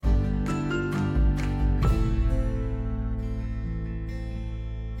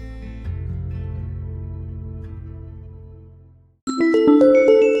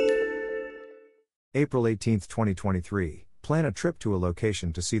April 18, 2023, plan a trip to a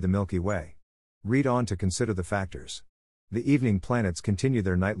location to see the Milky Way. Read on to consider the factors. The evening planets continue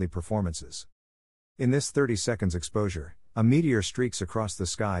their nightly performances. In this 30 seconds exposure, a meteor streaks across the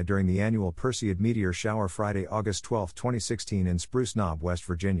sky during the annual Perseid meteor shower Friday, August 12, 2016 in Spruce Knob, West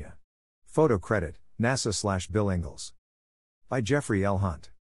Virginia. Photo credit, NASA/Bill Ingalls. By Jeffrey L.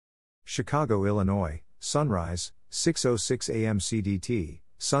 Hunt. Chicago, Illinois, sunrise, 6:06 a.m. CDT,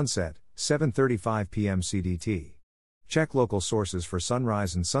 sunset, 7:35 p.m. CDT. Check local sources for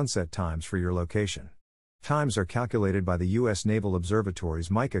sunrise and sunset times for your location. Times are calculated by the U.S. Naval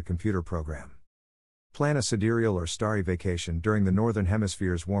Observatory's MICA computer program. Plan a sidereal or starry vacation during the Northern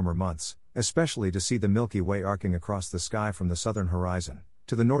Hemisphere's warmer months, especially to see the Milky Way arcing across the sky from the southern horizon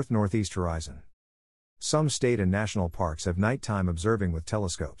to the north-northeast horizon. Some state and national parks have nighttime observing with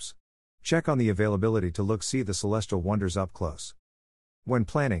telescopes. Check on the availability to see the celestial wonders up close. When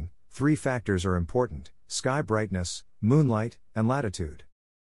planning, 3 factors are important: sky brightness, moonlight, and latitude.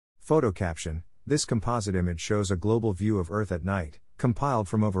 Photo caption: this composite image shows a global view of Earth at night, compiled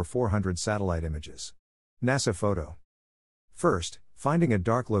from over 400 satellite images. NASA photo. First, finding a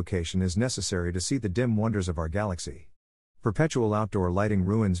dark location is necessary to see the dim wonders of our galaxy. Perpetual outdoor lighting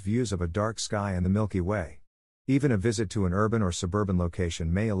ruins views of a dark sky and the Milky Way. Even a visit to an urban or suburban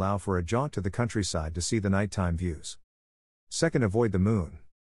location may allow for a jaunt to the countryside to see the nighttime views. Second, avoid the moon.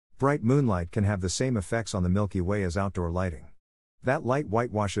 Bright moonlight can have the same effects on the Milky Way as outdoor lighting. That light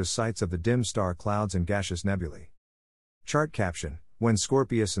whitewashes sights of the dim star clouds and gaseous nebulae. Chart caption: when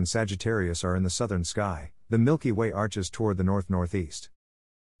Scorpius and Sagittarius are in the southern sky, the Milky Way arches toward the north-northeast.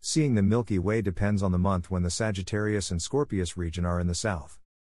 Seeing the Milky Way depends on the month when the Sagittarius and Scorpius region are in the south.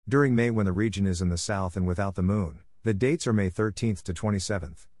 During May, when the region is in the south and without the moon, the dates are May 13th to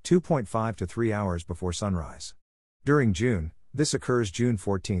 27th, 2.5 to 3 hours before sunrise. During June, this occurs June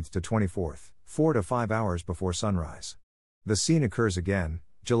 14th to 24th, 4 to 5 hours before sunrise. The scene occurs again,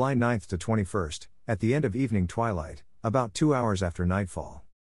 July 9th to 21st, at the end of evening twilight, about 2 hours after nightfall.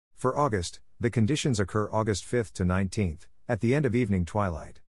 For August, the conditions occur August 5th to 19th, at the end of evening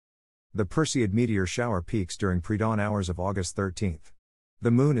twilight. The Perseid meteor shower peaks during pre-dawn hours of August 13th. The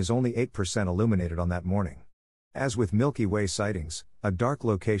moon is only 8% illuminated on that morning. As with Milky Way sightings, a dark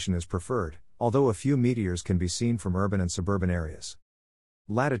location is preferred, although a few meteors can be seen from urban and suburban areas.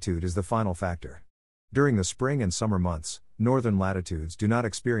 Latitude is the final factor. During the spring and summer months, northern latitudes do not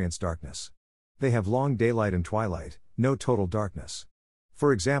experience darkness. They have long daylight and twilight, no total darkness.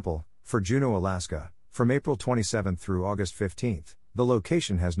 For example, for Juneau, Alaska, from April 27 through August 15, the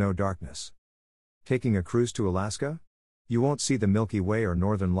location has no darkness. Taking a cruise to Alaska? You won't see the Milky Way or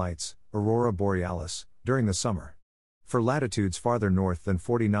northern lights, aurora borealis, during the summer. For latitudes farther north than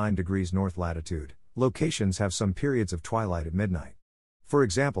 49 degrees north latitude, locations have some periods of twilight at midnight. For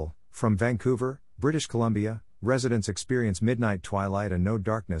example, from Vancouver, British Columbia, residents experience midnight twilight and no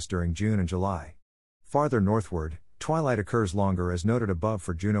darkness during June and July. Farther northward, twilight occurs longer, as noted above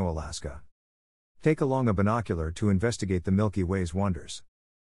for Juneau, Alaska. Take along a binocular to investigate the Milky Way's wonders.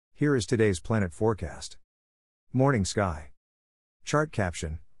 Here is today's planet forecast. Morning sky. Chart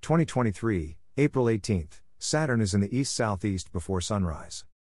caption: 2023, April 18th, Saturn is in the east-southeast before sunrise.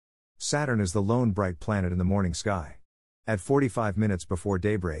 Saturn is the lone bright planet in the morning sky. At 45 minutes before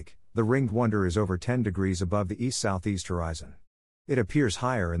daybreak, the ringed wonder is over 10 degrees above the east-southeast horizon. It appears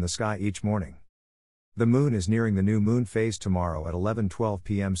higher in the sky each morning. The moon is nearing the new moon phase tomorrow at 11:12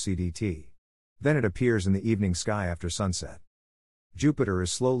 p.m. CDT. Then it appears in the evening sky after sunset. Jupiter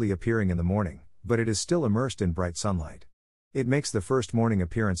is slowly appearing in the morning, but it is still immersed in bright sunlight. It makes the first morning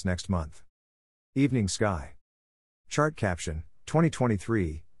appearance next month. Evening sky. Chart caption: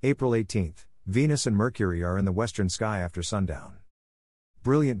 2023, April 18th, Venus and Mercury are in the western sky after sundown.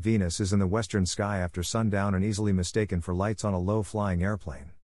 Brilliant Venus is in the western sky after sundown and easily mistaken for lights on a low-flying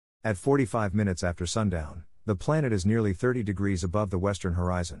airplane. At 45 minutes after sundown, the planet is nearly 30 degrees above the western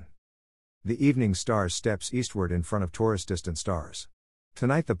horizon. The evening star steps eastward in front of Taurus distant stars.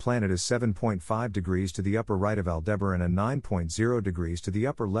 Tonight the planet is 7.5 degrees to the upper right of Aldebaran and 9.0 degrees to the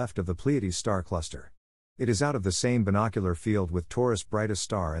upper left of the Pleiades star cluster. It is out of the same binocular field with Taurus' brightest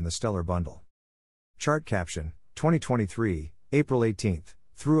star in the stellar bundle. Chart caption: 2023, April 18th,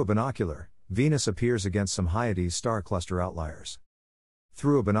 through a binocular, Venus appears against some Hyades star cluster outliers.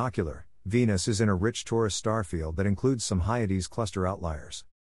 Through a binocular, Venus is in a rich Taurus star field that includes some Hyades cluster outliers.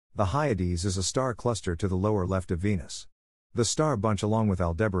 The Hyades is a star cluster to the lower left of Venus. The star bunch along with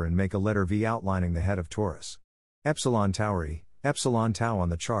Aldebaran make a letter V outlining the head of Taurus. Epsilon Tauri, Epsilon Tau on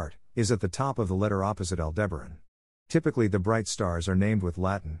the chart, is at the top of the letter opposite Aldebaran. Typically the bright stars are named with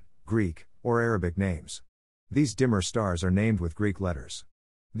Latin, Greek, or Arabic names. These dimmer stars are named with Greek letters.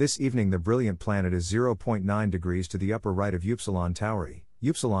 This evening the brilliant planet is 0.9 degrees to the upper right of Upsilon Tauri,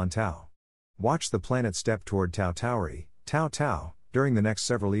 Upsilon Tau. Watch the planet step toward Tau Tauri, Tau Tau, during the next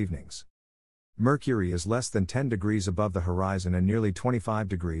several evenings. Mercury is less than 10 degrees above the horizon and nearly 25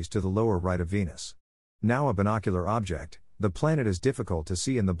 degrees to the lower right of Venus. Now a binocular object, the planet is difficult to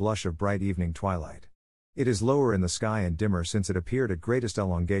see in the blush of bright evening twilight. It is lower in the sky and dimmer since it appeared at greatest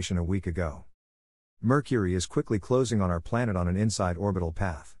elongation a week ago. Mercury is quickly closing on our planet on an inside orbital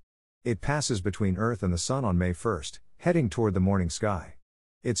path. It passes between Earth and the Sun on May 1st, heading toward the morning sky.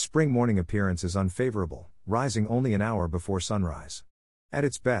 Its spring morning appearance is unfavorable, rising only an hour before sunrise. At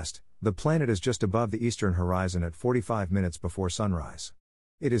its best, the planet is just above the eastern horizon at 45 minutes before sunrise.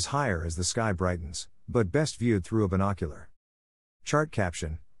 It is higher as the sky brightens, but best viewed through a binocular. Chart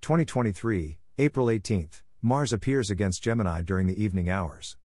caption, 2023, April 18th, Mars appears against Gemini during the evening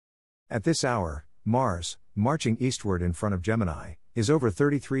hours. At this hour, Mars, marching eastward in front of Gemini, is over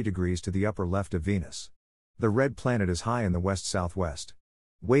 33 degrees to the upper left of Venus. The red planet is high in the west-southwest.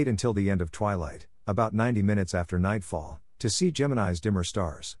 Wait until the end of twilight, about 90 minutes after nightfall, to see Gemini's dimmer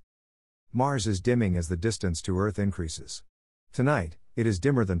stars. Mars is dimming as the distance to Earth increases. Tonight, it is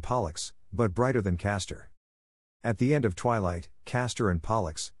dimmer than Pollux, but brighter than Castor. At the end of twilight, Castor and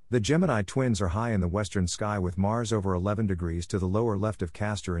Pollux, the Gemini twins, are high in the western sky with Mars over 11 degrees to the lower left of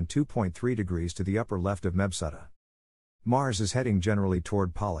Castor and 2.3 degrees to the upper left of Mebsuta. Mars is heading generally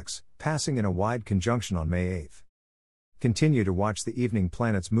toward Pollux, passing in a wide conjunction on May 8th. Continue to watch the evening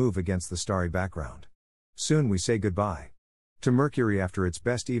planets move against the starry background. Soon we say goodbye to Mercury after its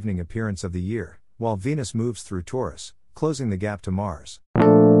best evening appearance of the year, while Venus moves through Taurus, closing the gap to Mars.